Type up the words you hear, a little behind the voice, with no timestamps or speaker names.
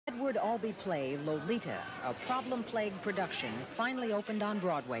Edward Albee play Lolita, a problem-plagued production, finally opened on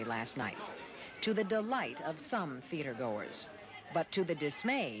Broadway last night, to the delight of some theatergoers, but to the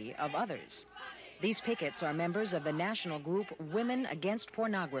dismay of others. These pickets are members of the national group Women Against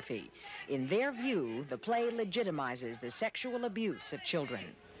Pornography. In their view, the play legitimizes the sexual abuse of children.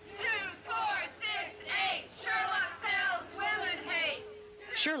 2, 4, 6, 8, Sherlock sells, women hate.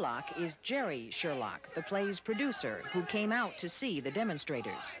 Sherlock is Jerry Sherlock, the play's producer, who came out to see the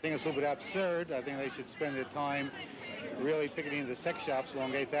demonstrators. I think it's a little bit absurd. I think they should spend their time really picketing the sex shops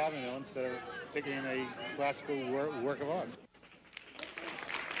along 8th Avenue instead of picketing a classical work of art.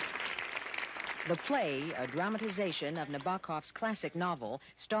 The play, a dramatization of Nabokov's classic novel,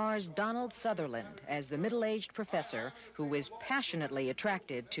 stars Donald Sutherland as the middle-aged professor who is passionately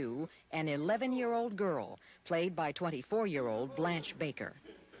attracted to an 11-year-old girl, played by 24-year-old Blanche Baker.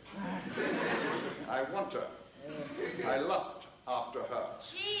 I want her. I lust after her.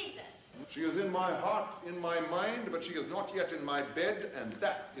 Jesus. She is in my heart, in my mind, but she is not yet in my bed, and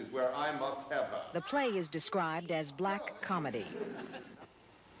that is where I must have her. The play is described as black comedy.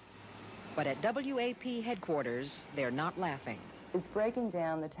 But at WAP headquarters, they're not laughing. It's breaking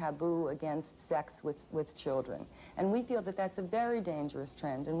down the taboo against sex with children. And we feel that that's a very dangerous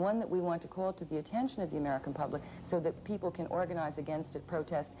trend, and one that we want to call to the attention of the American public so that people can organize against it,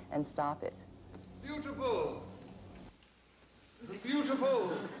 protest, and stop it. Beautiful.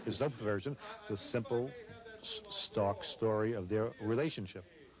 Beautiful. There's no perversion. It's a simple, stark story of their relationship.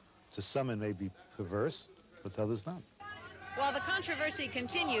 To some it may be perverse, but to others not. While the controversy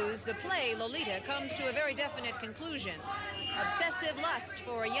continues, the play, Lolita, comes to a very definite conclusion. Obsessive lust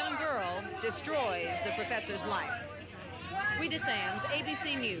for a young girl destroys the professor's life. Rita Sands,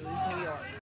 ABC News, New York.